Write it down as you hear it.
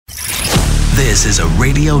This is a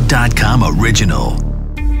Radio.com original.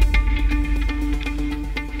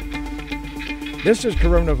 This is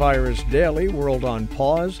Coronavirus Daily, World on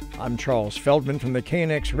Pause. I'm Charles Feldman from the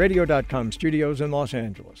KNX Radio.com studios in Los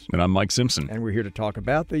Angeles. And I'm Mike Simpson. And we're here to talk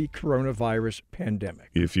about the coronavirus pandemic.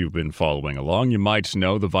 If you've been following along, you might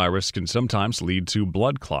know the virus can sometimes lead to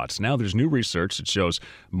blood clots. Now there's new research that shows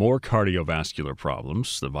more cardiovascular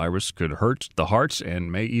problems. The virus could hurt the heart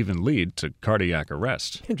and may even lead to cardiac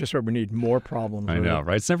arrest. Just what we need, more problems. I know,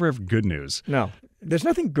 right? It's never ever good news. No. There's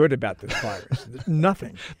nothing good about this virus. There's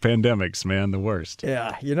nothing. Pandemics, man, the worst.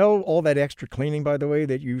 Yeah. You know, all that extra cleaning, by the way,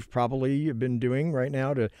 that you've probably been doing right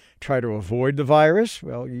now to try to avoid the virus,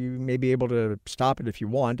 well, you may be able to stop it if you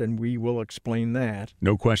want, and we will explain that.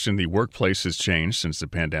 No question the workplace has changed since the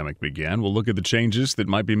pandemic began. We'll look at the changes that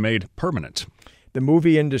might be made permanent. The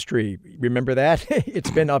movie industry, remember that?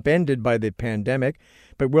 It's been upended by the pandemic,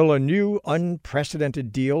 but will a new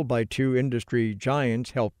unprecedented deal by two industry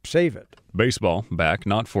giants help save it? Baseball back,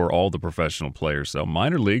 not for all the professional players, though.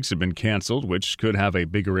 Minor leagues have been canceled, which could have a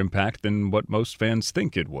bigger impact than what most fans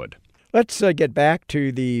think it would. Let's get back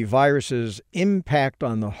to the virus's impact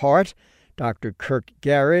on the heart. Dr. Kirk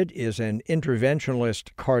Garrett is an interventionalist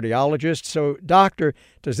cardiologist. So, doctor,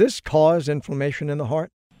 does this cause inflammation in the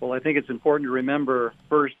heart? Well, I think it's important to remember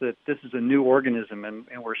first that this is a new organism, and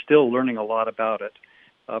we're still learning a lot about it.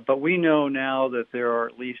 But we know now that there are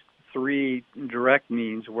at least three direct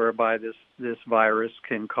means whereby this virus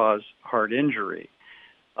can cause heart injury.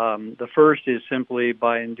 The first is simply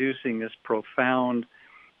by inducing this profound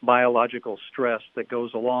biological stress that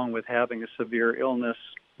goes along with having a severe illness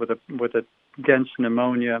with a dense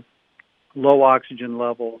pneumonia, low oxygen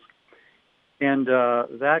levels. And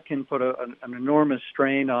that can put an enormous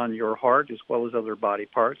strain on your heart as well as other body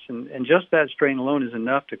parts. And just that strain alone is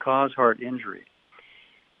enough to cause heart injury.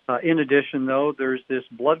 In addition, though, there's this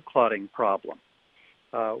blood clotting problem.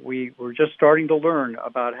 We're just starting to learn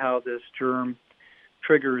about how this germ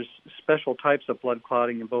triggers special types of blood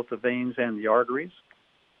clotting in both the veins and the arteries.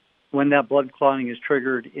 When that blood clotting is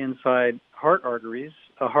triggered inside heart arteries,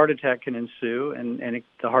 a heart attack can ensue, and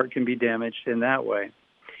the heart can be damaged in that way.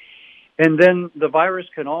 And then the virus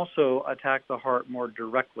can also attack the heart more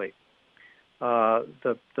directly.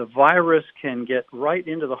 The virus can get right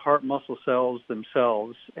into the heart muscle cells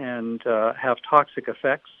themselves and have toxic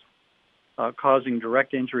effects, causing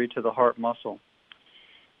direct injury to the heart muscle.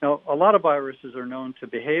 Now, a lot of viruses are known to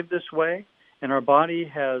behave this way, and our body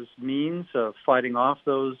has means of fighting off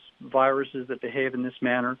those viruses that behave in this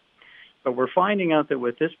manner. But we're finding out that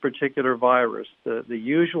with this particular virus, the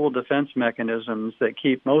usual defense mechanisms that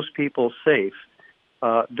keep most people safe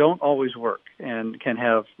don't always work and can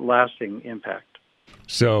have lasting impact.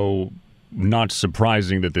 So, not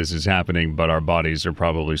surprising that this is happening, but our bodies are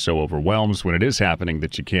probably so overwhelmed when it is happening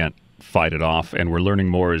that you can't fight it off. And we're learning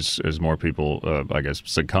more as more people,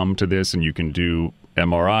 succumb to this, and you can do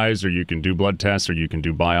MRIs, or you can do blood tests, or you can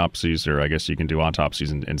do biopsies, or I guess you can do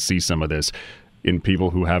autopsies and see some of this in people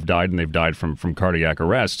who have died, and they've died from cardiac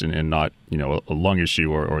arrest and not, a lung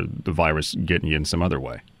issue or the virus getting you in some other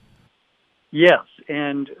way. Yes,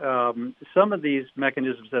 and some of these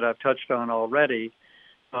mechanisms that I've touched on already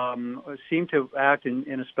seem to act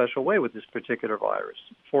in a special way with this particular virus.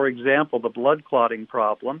 For example, the blood clotting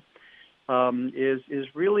problem is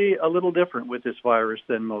really a little different with this virus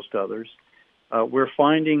than most others. We're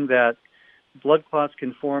finding that blood clots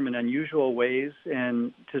can form in unusual ways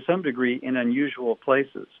and, to some degree, in unusual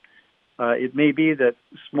places. It may be that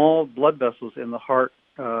small blood vessels in the heart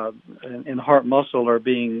muscle are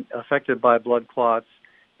being affected by blood clots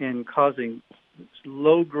and causing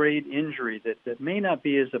low-grade injury that may not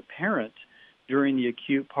be as apparent during the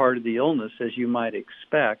acute part of the illness as you might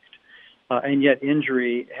expect, and yet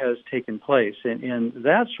injury has taken place. And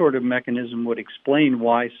that sort of mechanism would explain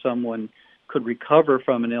why someone could recover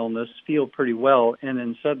from an illness, feel pretty well, and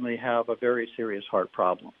then suddenly have a very serious heart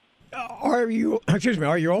problem. Are you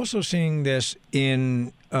also seeing this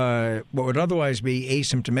in what would otherwise be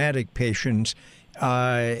asymptomatic patients?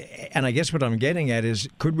 And I guess what I'm getting at is,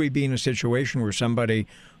 could we be in a situation where somebody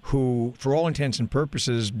who, for all intents and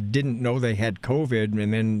purposes, didn't know they had COVID,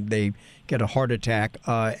 and then they get a heart attack,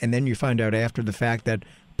 and then you find out after the fact that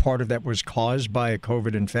part of that was caused by a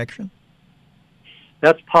COVID infection?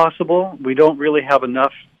 That's possible. We don't really have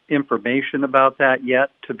enough information about that yet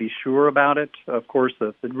to be sure about it. Of course,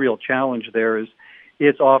 the real challenge there is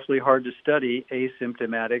it's awfully hard to study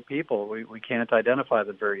asymptomatic people. We can't identify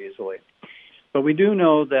them very easily. But we do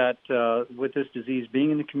know that with this disease being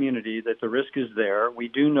in the community, that the risk is there. We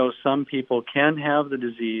do know some people can have the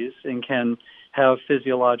disease and can have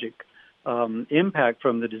physiologic impact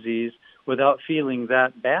from the disease without feeling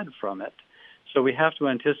that bad from it. So we have to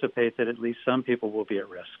anticipate that at least some people will be at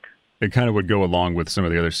risk. It kind of would go along with some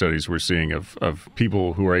of the other studies we're seeing of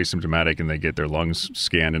people who are asymptomatic and they get their lungs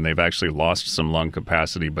scanned and they've actually lost some lung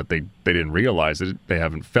capacity, but they didn't realize it. They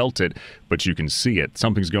haven't felt it, but you can see it.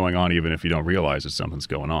 Something's going on even if you don't realize that something's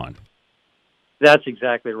going on. That's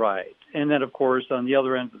exactly right. And then, of course, on the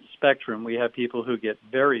other end of the spectrum, we have people who get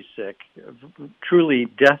very sick, truly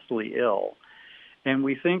deathly ill. And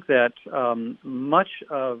we think that much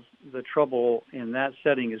of the trouble in that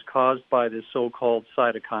setting is caused by this so-called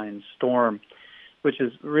cytokine storm, which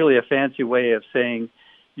is really a fancy way of saying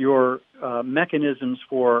your mechanisms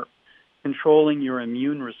for controlling your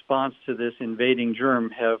immune response to this invading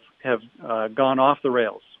germ have gone off the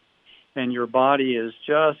rails. And your body is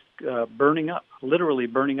just burning up, literally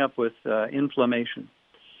burning up with inflammation.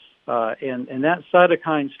 And that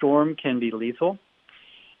cytokine storm can be lethal.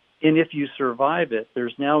 And if you survive it,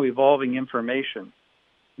 there's now evolving information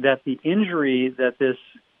that the injury that this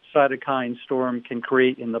cytokine storm can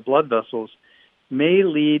create in the blood vessels may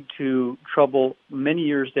lead to trouble many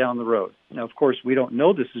years down the road. Now, of course, we don't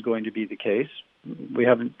know this is going to be the case. We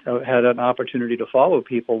haven't had an opportunity to follow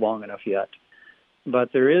people long enough yet.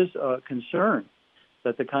 But there is a concern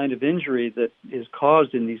that the kind of injury that is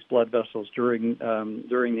caused in these blood vessels during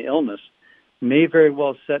the illness may very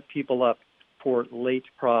well set people up for late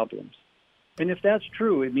problems. And if that's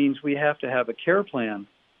true, it means we have to have a care plan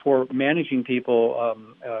for managing people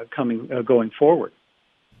going forward.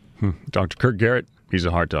 Dr. Kirk Garrett, he's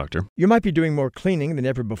a heart doctor. You might be doing more cleaning than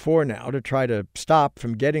ever before now to try to stop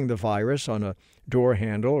from getting the virus on a door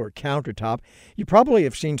handle or countertop. You probably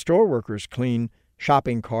have seen store workers clean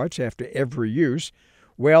shopping carts after every use.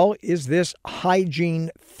 Well, is this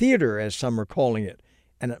hygiene theater, as some are calling it?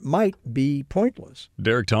 And it might be pointless.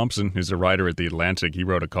 Derek Thompson is a writer at The Atlantic. He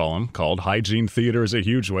wrote a column called Hygiene Theater is a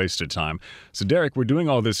Huge Waste of Time. So, Derek, we're doing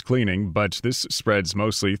all this cleaning, but this spreads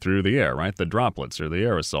mostly through the air, right? The droplets or the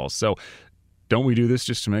aerosols. So don't we do this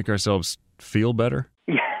just to make ourselves feel better?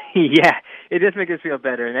 Yeah, it does make us feel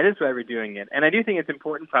better, and that is why we're doing it. And I do think it's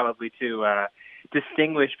important probably to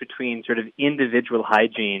distinguish between sort of individual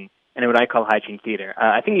hygiene and what I call hygiene theater.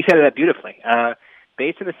 I think you said that beautifully.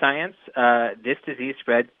 Based on the science, this disease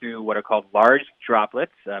spreads through what are called large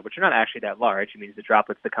droplets, which are not actually that large. It means the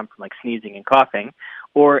droplets that come from like sneezing and coughing,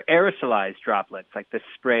 or aerosolized droplets, like the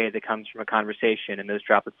spray that comes from a conversation, and those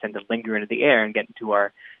droplets tend to linger into the air and get into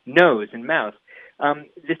our nose and mouth.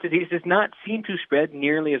 This disease does not seem to spread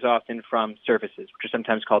nearly as often from surfaces, which are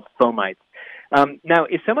sometimes called fomites. Now,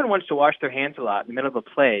 if someone wants to wash their hands a lot in the middle of a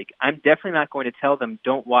plague, I'm definitely not going to tell them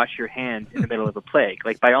don't wash your hands in the middle of a plague.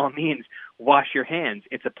 Like, by all means, wash your hands.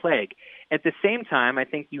 It's a plague. At the same time, I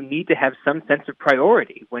think you need to have some sense of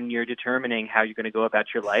priority when you're determining how you're going to go about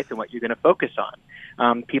your life and what you're going to focus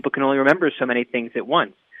on. People can only remember so many things at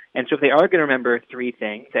once. And so if they are going to remember three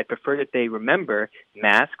things, I'd prefer that they remember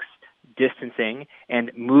masks, distancing,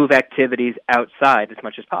 and move activities outside as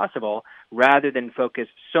much as possible rather than focus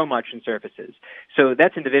so much on surfaces. So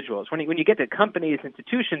that's individuals. When you get to companies,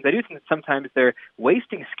 institutions, I do think that sometimes they're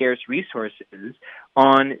wasting scarce resources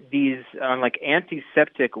on like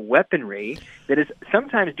antiseptic weaponry that is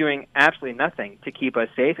sometimes doing absolutely nothing to keep us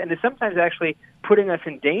safe and is sometimes actually putting us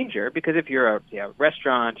in danger, because if you're a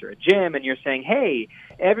restaurant or a gym and you're saying, hey,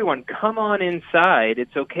 everyone, come on inside,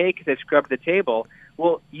 it's okay because I scrubbed the table,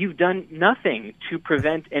 well, you've done nothing to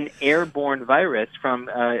prevent an airborne virus from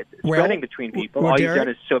spreading between people. All Derek, you've done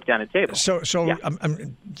is soap down a table. So yeah.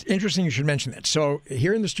 It's interesting you should mention that. So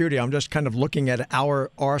here in the studio, I'm just kind of looking at our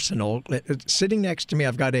arsenal. Sitting next to me,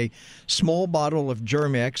 I've got a small bottle of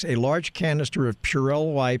Germ-X, a large canister of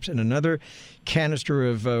Purell wipes, and another canister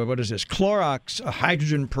of, Clorox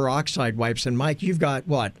hydrogen peroxide wipes. And Mike, you've got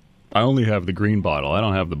what? I only have the green bottle. I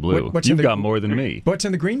don't have the blue. You've got more than me. What's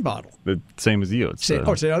in the green bottle? The same as you. It's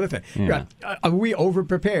the other thing. Yeah. Are we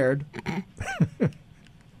over-prepared?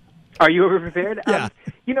 Are you over-prepared? Yeah.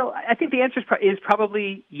 I think the answer is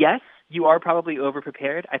probably yes. You are probably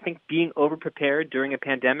over-prepared. I think being over-prepared during a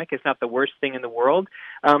pandemic is not the worst thing in the world.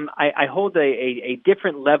 I hold a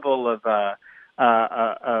different level of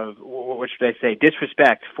what should I say,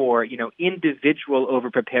 disrespect for, individual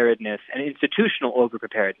overpreparedness and institutional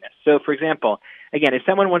overpreparedness. So, for example, again, if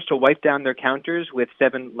someone wants to wipe down their counters with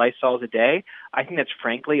 7 Lysols a day, I think that's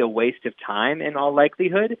frankly a waste of time in all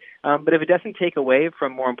likelihood. But if it doesn't take away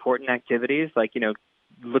from more important activities like,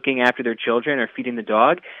 looking after their children or feeding the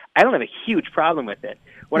dog, I don't have a huge problem with it.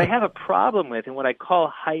 What I have a problem with and what I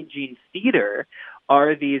call hygiene theater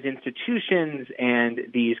are these institutions and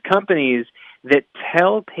these companies that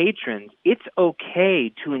tell patrons it's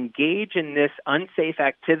okay to engage in this unsafe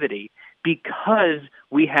activity because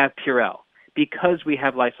we have Purell, because we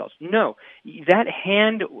have Lysols. No, that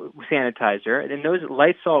hand sanitizer and those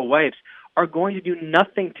Lysol wipes are going to do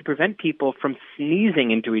nothing to prevent people from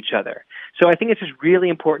sneezing into each other. So I think it's just really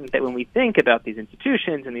important that when we think about these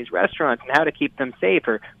institutions and these restaurants and how to keep them safe,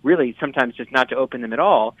 or really sometimes just not to open them at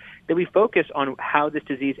all, that we focus on how this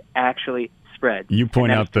disease actually spreads. You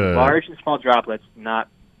point out the large and small droplets, not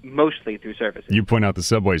mostly through surfaces. You point out the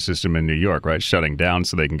subway system in New York, right? Shutting down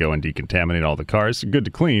so they can go and decontaminate all the cars. Good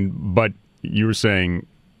to clean, but you were saying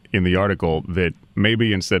in the article that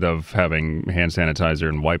maybe instead of having hand sanitizer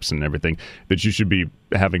and wipes and everything, that you should be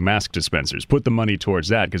having mask dispensers. Put the money towards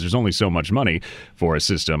that because there's only so much money for a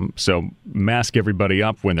system. So mask everybody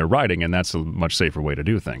up when they're riding, and that's a much safer way to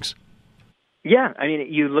do things. Yeah, I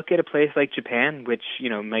mean, you look at a place like Japan, which,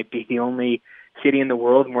 might be the only city in the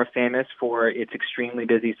world more famous for its extremely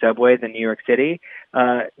busy subway than New York City.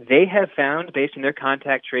 They have found, based on their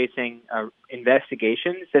contact tracing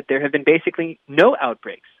investigations, that there have been basically no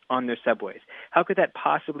outbreaks on their subways. How could that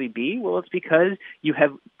possibly be? Well, it's because you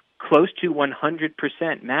have close to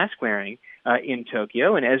 100% mask wearing in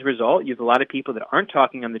Tokyo, and as a result, you have a lot of people that aren't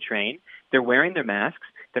talking on the train. They're wearing their masks.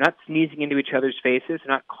 They're not sneezing into each other's faces. They're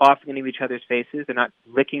not coughing into each other's faces. They're not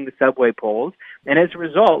licking the subway poles. And as a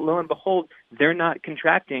result, lo and behold, they're not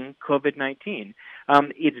contracting COVID-19.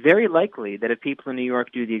 It's very likely that if people in New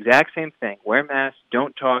York do the exact same thing, wear masks,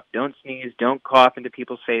 don't talk, don't sneeze, don't cough into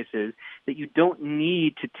people's faces, that you don't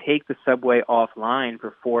need to take the subway offline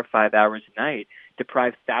for 4 or 5 hours a night,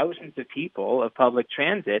 deprive thousands of people of public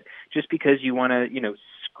transit just because you want to,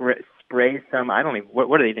 spray some, I don't even,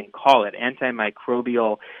 what do they even call it,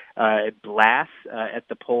 antimicrobial blasts at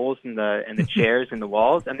the poles and the chairs and the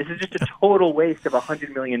walls. And this is just a total waste of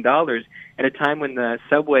 $100 million at a time when the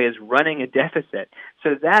subway is running a deficit.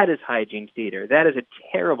 So that is hygiene theater. That is a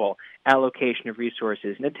terrible allocation of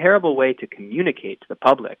resources and a terrible way to communicate to the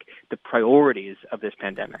public the priorities of this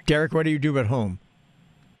pandemic. Derek, what do you do at home?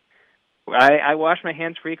 I wash my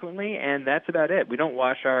hands frequently, and that's about it. We don't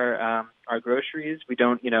wash our groceries. We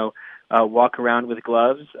don't, walk around with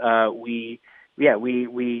gloves. I don't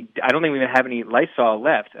think we even have any Lysol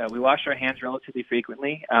left. We wash our hands relatively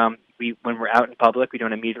frequently. When we're out in public, we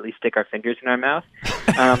don't immediately stick our fingers in our mouth.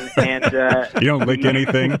 You don't lick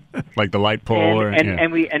anything like the light pole,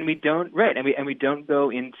 and we don't go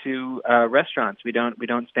into restaurants. We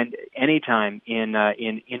don't spend any time in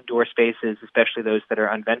indoor spaces, especially those that are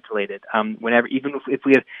unventilated. Even if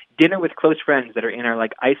we have dinner with close friends that are in our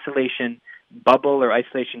isolation bubble or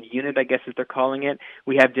isolation unit, I guess as they're calling it,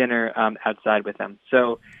 we have dinner outside with them.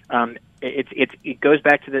 So it goes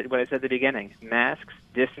back to what I said at the beginning: masks,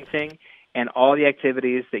 distancing, and all the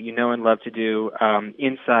activities that you know and love to do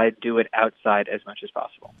inside, do it outside as much as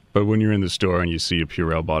possible. But when you're in the store and you see a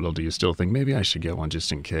Purell bottle, do you still think maybe I should get one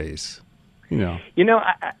just in case?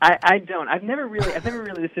 I don't. I've never really.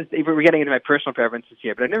 We're getting into my personal preferences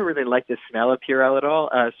here, but I've never really liked the smell of Purell at all.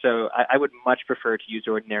 So I would much prefer to use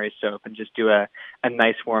ordinary soap and just do a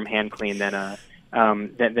nice warm hand clean than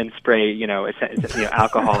spray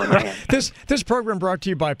alcohol in my hand. This program brought to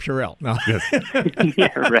you by Purell. No. Yes.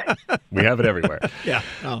 Yeah, right. We have it everywhere. Yeah.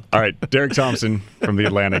 Oh. All right, Derek Thompson from The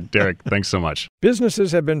Atlantic. Derek, thanks so much.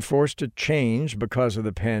 Businesses have been forced to change because of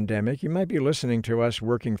the pandemic. You might be listening to us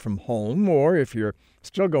working from home, or if you're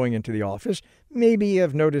still going into the office, maybe you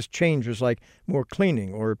have noticed changes like more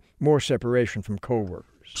cleaning or more separation from coworkers.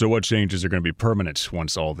 So what changes are going to be permanent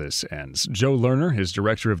once all this ends? Joe Lerner is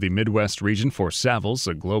director of the Midwest region for Savills,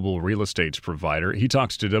 a global real estate provider. He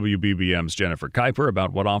talks to WBBM's Jennifer Kuiper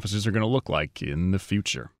about what offices are going to look like in the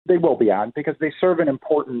future. They will be on because they serve an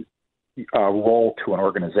important role to an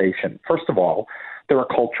organization. First of all, they're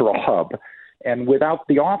a cultural hub. And without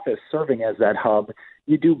the office serving as that hub,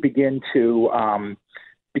 you do begin to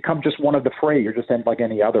become just one of the fray. You're just like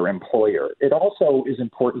any other employer. It also is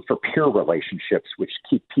important for peer relationships, which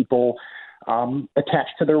keep people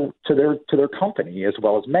attached to their company, as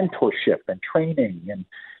well as mentorship and training and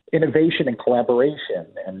innovation and collaboration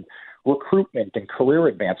and recruitment and career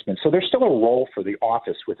advancement. So there's still a role for the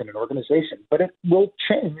office within an organization, but it will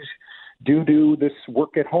change due to this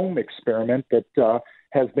work-at-home experiment that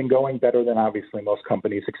has been going better than obviously most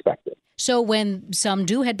companies expected. So when some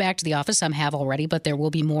do head back to the office, some have already, but there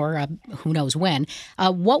will be more, who knows when,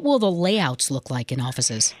 what will the layouts look like in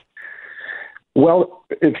offices? Well,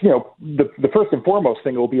 the first and foremost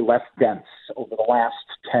thing will be less dense. Over the last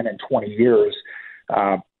 10 and 20 years,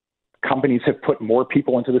 companies have put more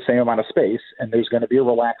people into the same amount of space, and there's going to be a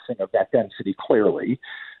relaxing of that density clearly.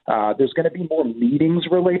 There's going to be more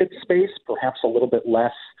meetings-related space, perhaps a little bit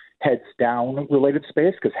less heads-down related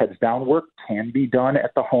space, because heads-down work can be done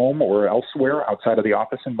at the home or elsewhere outside of the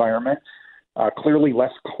office environment. Clearly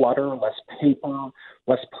less clutter, less paper,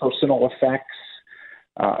 less personal effects,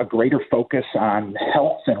 a greater focus on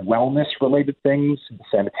health and wellness related things,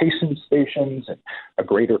 sanitation stations, and a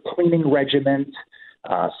greater cleaning regimen,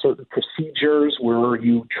 certain procedures where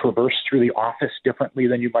you traverse through the office differently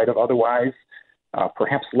than you might have otherwise,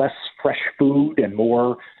 perhaps less fresh food and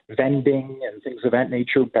more vending and things of that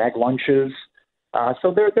nature, bag lunches.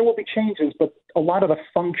 So there will be changes, but a lot of the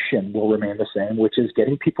function will remain the same, which is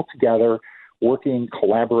getting people together, working,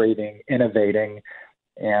 collaborating, innovating,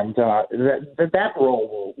 and that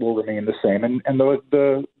role will remain the same, and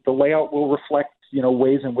the layout will reflect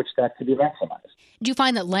ways in which that could be maximized. Do you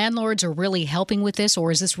find that landlords are really helping with this,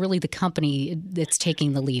 or is this really the company that's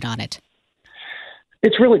taking the lead on it?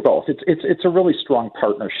 It's really both. It's a really strong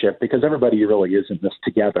partnership because everybody really is in this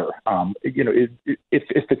together. If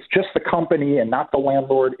it's just the company and not the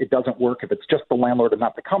landlord, it doesn't work. If it's just the landlord and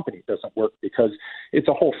not the company, it doesn't work because it's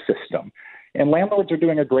a whole system. And landlords are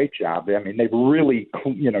doing a great job. I mean, they've really,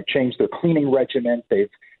 changed their cleaning regimen. They've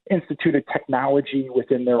instituted technology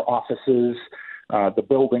within their offices, the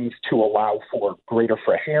buildings to allow for greater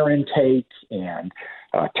fresh air intake and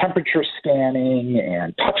temperature scanning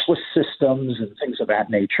and touchless systems and things of that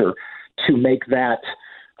nature to make that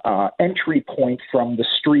entry point from the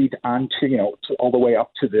street onto, all the way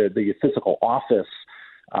up to the physical office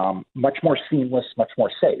much more seamless, much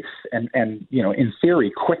more safe, and in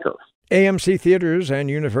theory, quicker. AMC Theaters and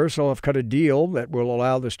Universal have cut a deal that will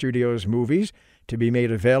allow the studio's movies to be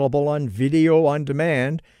made available on video on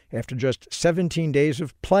demand after just 17 days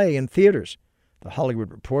of play in theaters. The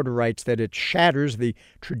Hollywood Reporter writes that it shatters the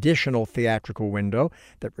traditional theatrical window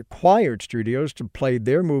that required studios to play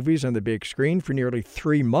their movies on the big screen for nearly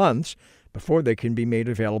 3 months before they can be made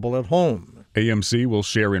available at home. AMC will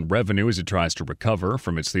share in revenue as it tries to recover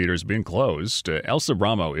from its theaters being closed. Elsa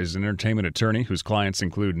Ramo is an entertainment attorney whose clients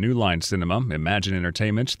include New Line Cinema, Imagine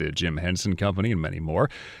Entertainment, the Jim Henson Company, and many more.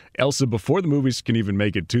 Elsa, before the movies can even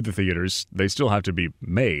make it to the theaters, they still have to be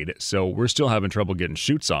made, so we're still having trouble getting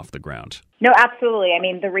shoots off the ground. No, absolutely. I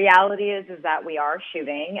mean, the reality is that we are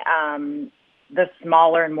shooting. The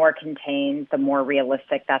smaller and more contained, the more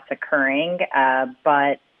realistic that's occurring,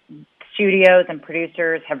 but studios and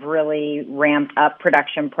producers have really ramped up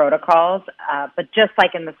production protocols. But just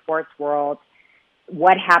like in the sports world,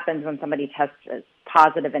 what happens when somebody tests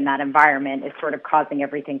positive in that environment is sort of causing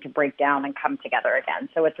everything to break down and come together again.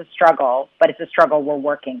 So it's a struggle, but it's a struggle we're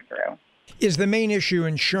working through. Is the main issue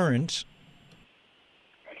insurance?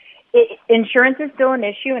 Insurance is still an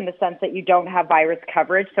issue in the sense that you don't have virus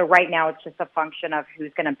coverage. So right now it's just a function of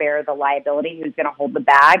who's going to bear the liability, who's going to hold the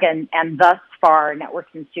bag. And thus far,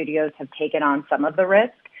 networks and studios have taken on some of the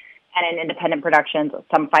risk. And in independent productions,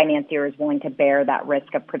 some financier is willing to bear that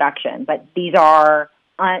risk of production. But these are,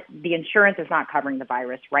 the insurance is not covering the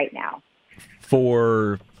virus right now.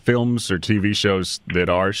 For films or TV shows that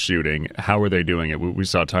are shooting, how are they doing it? We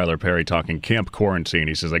saw Tyler Perry talking camp quarantine.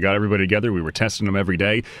 He says, I got everybody together. We were testing them every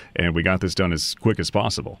day, and we got this done as quick as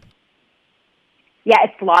possible. Yeah,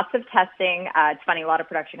 it's lots of testing. It's funny, a lot of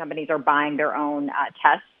production companies are buying their own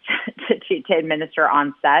tests to administer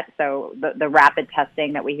on set, so the rapid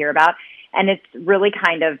testing that we hear about. And it's really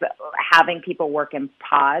kind of having people work in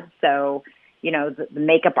pods, so the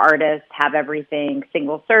makeup artists have everything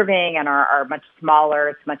single serving and are much smaller.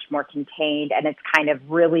 It's much more contained, and it's kind of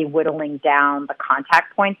really whittling down the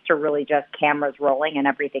contact points to really just cameras rolling, and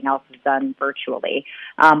everything else is done virtually.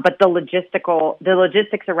 But the logistics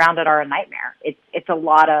around it are a nightmare. It's a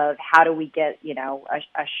lot of how do we get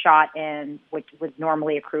a shot in which would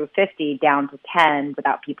normally accrue 50 down to 10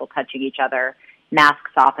 without people touching each other,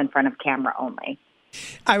 masks off in front of camera only.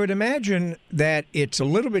 I would imagine that it's a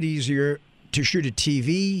little bit easier to shoot a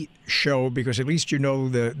TV show because at least the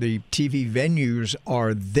TV venues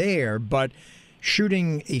are there, but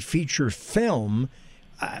shooting a feature film,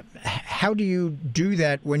 how do you do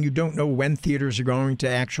that when you don't know when theaters are going to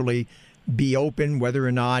actually be open, whether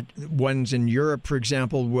or not ones in Europe, for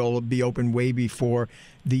example, will be open way before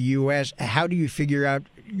the U.S.? How do you figure out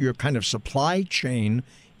your kind of supply chain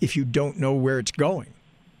if you don't know where it's going?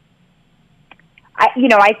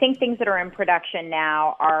 I think things that are in production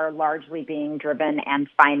now are largely being driven and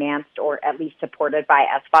financed or at least supported by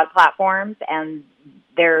SVOD platforms. And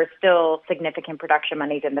there are still significant production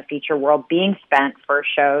monies in the feature world being spent for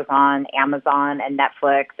shows on Amazon and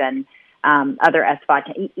Netflix and other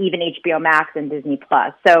SVOD, even HBO Max and Disney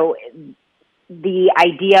Plus. So the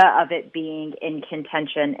idea of it being in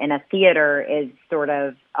contention in a theater is sort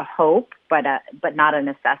of a hope, but not a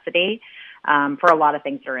necessity. for a lot of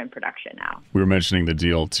things that are in production now. We were mentioning the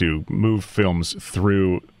deal to move films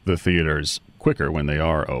through the theaters quicker when they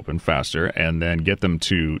are open, faster, and then get them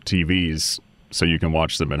to TVs so you can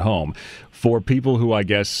watch them at home. For people who I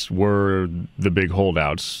guess were the big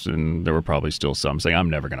holdouts, and there were probably still some saying, I'm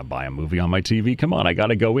never going to buy a movie on my TV. Come on, I got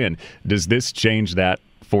to go in. Does this change that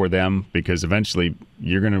for them? Because eventually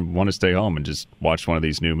you're going to want to stay home and just watch one of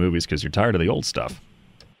these new movies because you're tired of the old stuff.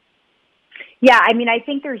 Yeah, I mean, I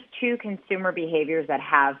think there's two consumer behaviors that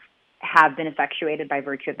have been effectuated by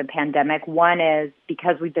virtue of the pandemic. One is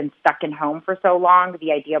because we've been stuck in home for so long,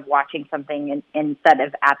 the idea of watching something instead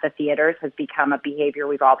of at the theaters has become a behavior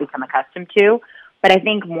we've all become accustomed to. But I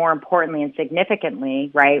think more importantly and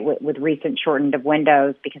significantly, right, with recent shortened of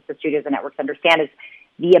windows, because the studios and networks understand, is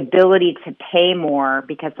the ability to pay more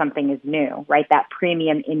because something is new, right? That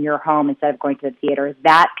premium in your home instead of going to the theater,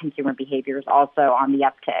 that consumer behavior is also on the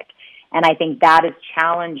uptick. And I think that is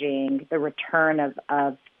challenging the return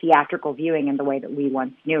of theatrical viewing in the way that we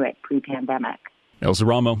once knew it pre-pandemic. Elsa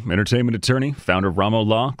Ramo, entertainment attorney, founder of Ramo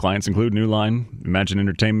Law. Clients include New Line, Imagine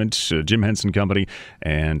Entertainment, Jim Henson Company,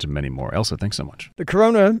 and many more. Elsa, thanks so much. The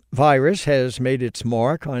coronavirus has made its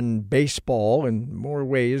mark on baseball in more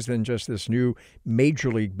ways than just this new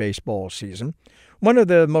Major League Baseball season. One of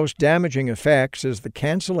the most damaging effects is the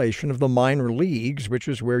cancellation of the minor leagues, which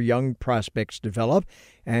is where young prospects develop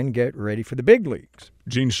and get ready for the big leagues.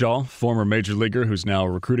 Gene Shaw, former major leaguer who's now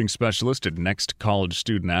a recruiting specialist at Next College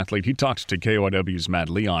Student Athlete, he talked to KYW's Matt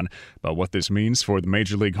Leon about what this means for the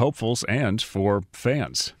major league hopefuls and for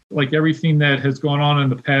fans. Like everything that has gone on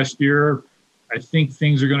in the past year, I think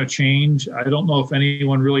things are going to change. I don't know if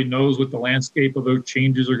anyone really knows what the landscape of those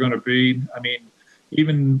changes are going to be. I mean,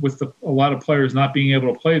 even with a lot of players not being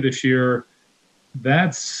able to play this year,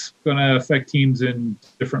 that's going to affect teams in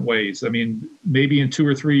different ways. I mean, maybe in 2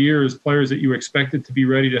 or 3 years, players that you expected to be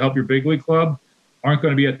ready to help your big league club aren't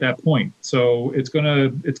going to be at that point. So it's going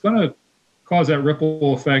to cause that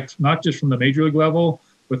ripple effect, not just from the major league level,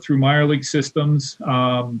 but through minor league systems,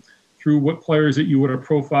 through what players that you would have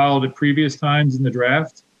profiled at previous times in the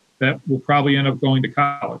draft that will probably end up going to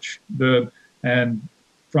college. And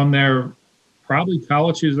from there, probably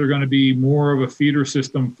colleges are going to be more of a feeder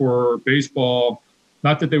system for baseball.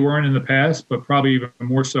 Not that they weren't in the past, but probably even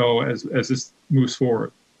more so as this moves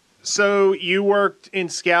forward. So you worked in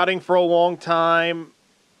scouting for a long time.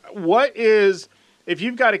 What is, if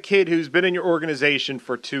you've got a kid who's been in your organization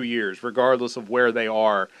for 2 years, regardless of where they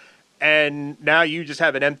are, and now you just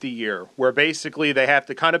have an empty year where basically they have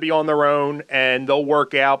to kind of be on their own and they'll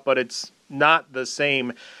work out, but it's not the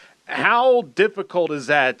same. How difficult is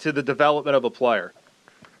that to the development of a player?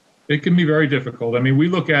 It can be very difficult. I mean, we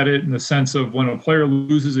look at it in the sense of when a player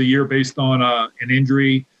loses a year based on an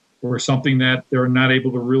injury or something that they're not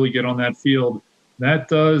able to really get on that field, that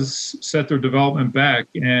does set their development back,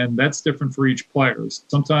 and that's different for each player.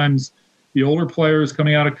 Sometimes the older players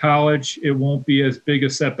coming out of college, it won't be as big a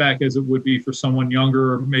setback as it would be for someone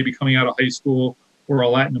younger, maybe coming out of high school, or a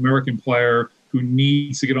Latin American player who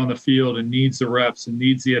needs to get on the field and needs the reps and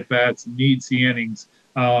needs the at-bats and needs the innings.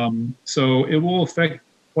 So it will affect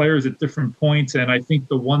players at different points. And I think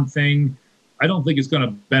the one thing, I don't think it's going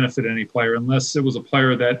to benefit any player unless it was a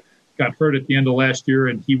player that got hurt at the end of last year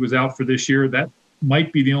and he was out for this year. That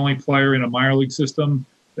might be the only player in a minor league system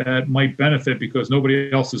that might benefit because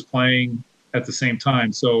nobody else is playing at the same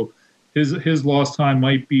time. So his lost time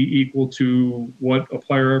might be equal to what a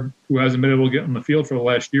player who hasn't been able to get on the field for the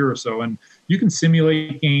last year or so. And you can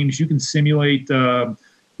simulate games, you can simulate,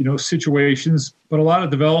 situations, but a lot of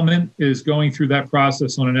development is going through that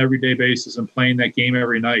process on an everyday basis and playing that game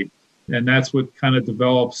every night. And that's what kind of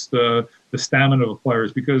develops the stamina of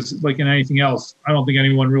players, because like in anything else, I don't think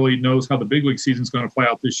anyone really knows how the big league season is going to play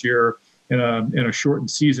out this year in a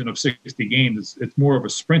shortened season of 60 games. It's more of a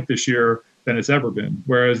sprint this year than it's ever been.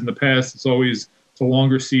 Whereas in the past, it's a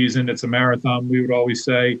longer season. It's a marathon, we would always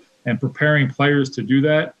say. And preparing players to do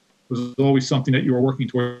that was always something that you were working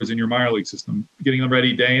towards in your minor league system, getting them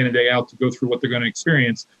ready day in and day out to go through what they're going to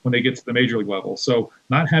experience when they get to the major league level. So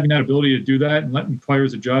not having that ability to do that and letting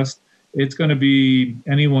players adjust, it's going to be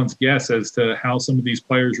anyone's guess as to how some of these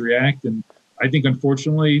players react. And I think,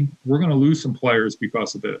 unfortunately, we're going to lose some players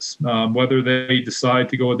because of this, whether they decide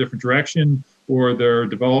to go a different direction or their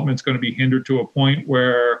development's going to be hindered to a point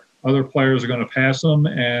where other players are going to pass them,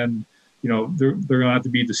 and they're going to have to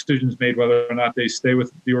be decisions made whether or not they stay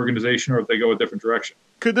with the organization or if they go a different direction.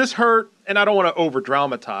 Could this hurt, and I don't want to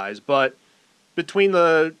over-dramatize, but between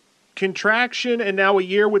the contraction and now a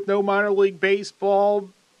year with no minor league baseball,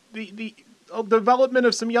 the development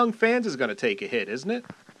of some young fans is going to take a hit, isn't it?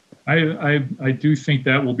 I do think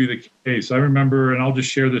that will be the case. I remember, and I'll just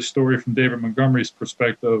share this story from David Montgomery's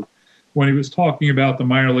perspective, when he was talking about the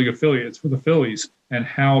minor league affiliates for the Phillies and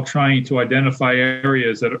how trying to identify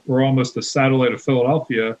areas that were almost a satellite of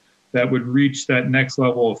Philadelphia that would reach that next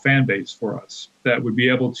level of fan base for us, that would be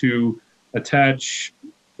able to attach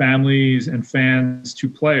families and fans to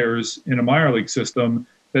players in a minor league system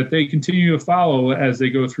that they continue to follow as they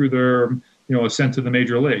go through their ascent to the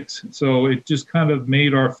major leagues. So it just kind of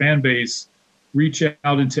made our fan base reach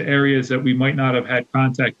out into areas that we might not have had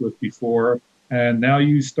contact with before. And now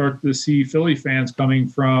you start to see Philly fans coming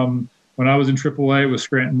from, when I was in AAA, it was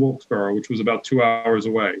Scranton-Wilkesboro, which was about 2 hours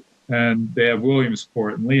away. And they have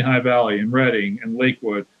Williamsport and Lehigh Valley and Reading and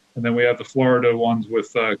Lakewood. And then we have the Florida ones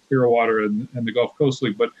with Clearwater and the Gulf Coast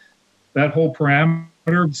League. But that whole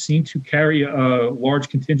parameter seemed to carry a large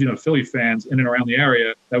contingent of Philly fans in and around the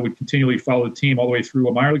area that would continually follow the team all the way through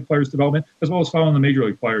a minor league players' development, as well as following the major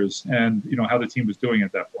league players and how the team was doing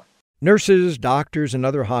at that point. Nurses, doctors, and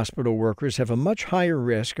other hospital workers have a much higher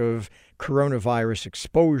risk of coronavirus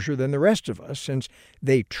exposure than the rest of us since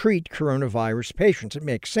they treat coronavirus patients. It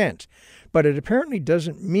makes sense. But it apparently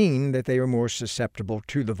doesn't mean that they are more susceptible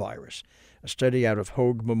to the virus. A study out of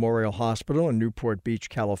Hoag Memorial Hospital in Newport Beach,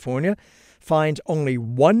 California, finds only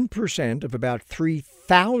 1% of about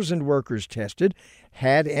 3,000 workers tested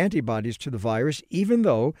had antibodies to the virus, even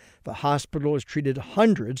though the hospital has treated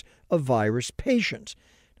hundreds of virus patients.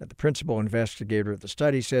 Now, the principal investigator of the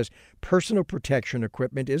study says personal protection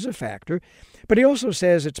equipment is a factor, but he also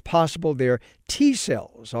says it's possible their T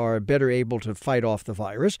cells are better able to fight off the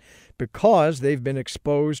virus because they've been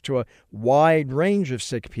exposed to a wide range of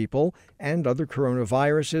sick people and other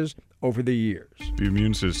coronaviruses over the years. The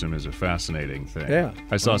immune system is a fascinating thing. Yeah.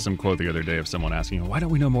 I saw some quote the other day of someone asking, why don't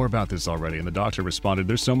we know more about this already? And the doctor responded,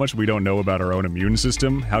 there's so much we don't know about our own immune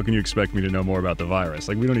system. How can you expect me to know more about the virus?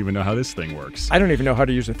 Like, we don't even know how this thing works. I don't even know how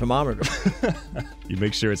to use a thermometer. You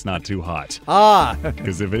make sure it's not too hot. Ah!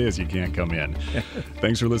 Because if it is, you can't come in.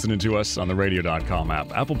 Thanks for listening to us on the radio.com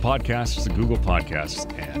app, Apple Podcasts, Google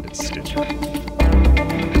Podcasts, and Stitcher.